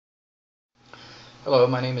Hello,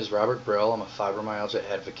 my name is Robert Brill. I'm a fibromyalgia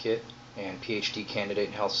advocate and PhD candidate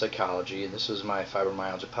in health psychology, and this is my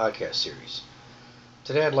fibromyalgia podcast series.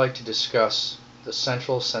 Today I'd like to discuss the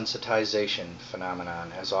central sensitization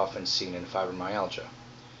phenomenon as often seen in fibromyalgia.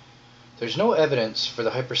 There's no evidence for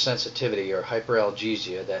the hypersensitivity or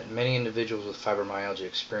hyperalgesia that many individuals with fibromyalgia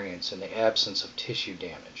experience in the absence of tissue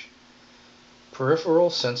damage.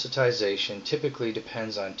 Peripheral sensitization typically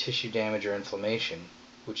depends on tissue damage or inflammation,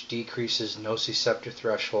 which decreases nociceptor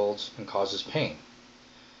thresholds and causes pain.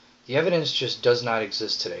 The evidence just does not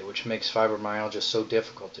exist today, which makes fibromyalgia so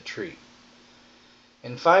difficult to treat.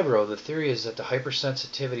 In fibro, the theory is that the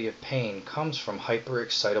hypersensitivity of pain comes from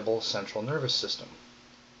hyperexcitable central nervous system.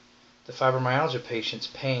 The fibromyalgia patient's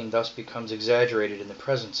pain thus becomes exaggerated in the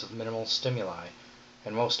presence of minimal stimuli,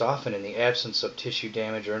 and most often in the absence of tissue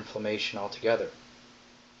damage or inflammation altogether.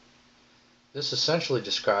 This essentially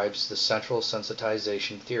describes the central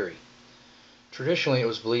sensitization theory. Traditionally, it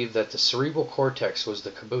was believed that the cerebral cortex was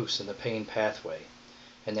the caboose in the pain pathway,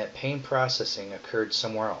 and that pain processing occurred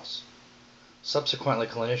somewhere else. Subsequently,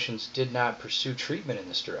 clinicians did not pursue treatment in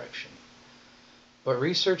this direction. But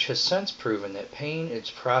research has since proven that pain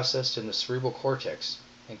is processed in the cerebral cortex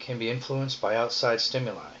and can be influenced by outside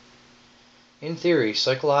stimuli. In theory,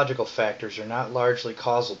 psychological factors are not largely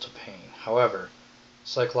causal to pain. However,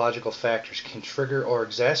 psychological factors can trigger or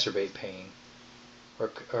exacerbate pain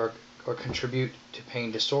or contribute to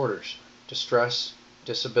pain disorders, distress,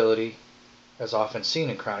 disability, as often seen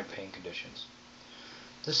in chronic pain conditions.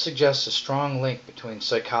 This suggests a strong link between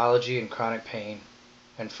psychology and chronic pain,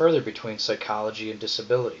 and further between psychology and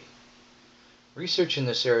disability. Research in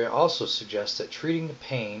this area also suggests that treating the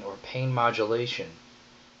pain or pain modulation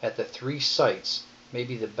at the 3 sites may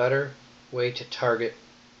be the better way to target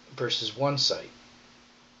versus one site,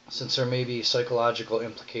 since there may be psychological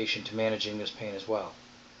implication to managing this pain as well.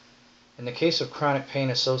 In the case of chronic pain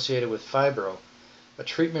associated with fibro, a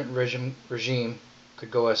treatment regime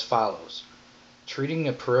could go as follows: treating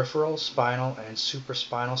the peripheral, spinal, and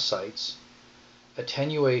supraspinal sites,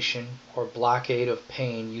 attenuation or blockade of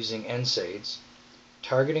pain using NSAIDs,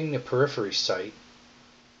 targeting the periphery site,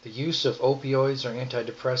 the use of opioids or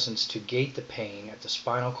antidepressants to gate the pain at the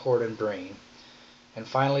spinal cord and brain, and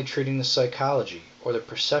finally treating the psychology or the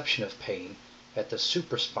perception of pain at the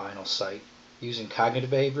supraspinal site using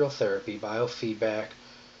cognitive behavioral therapy, biofeedback,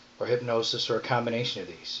 or hypnosis, or a combination of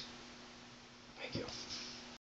these. Thank you.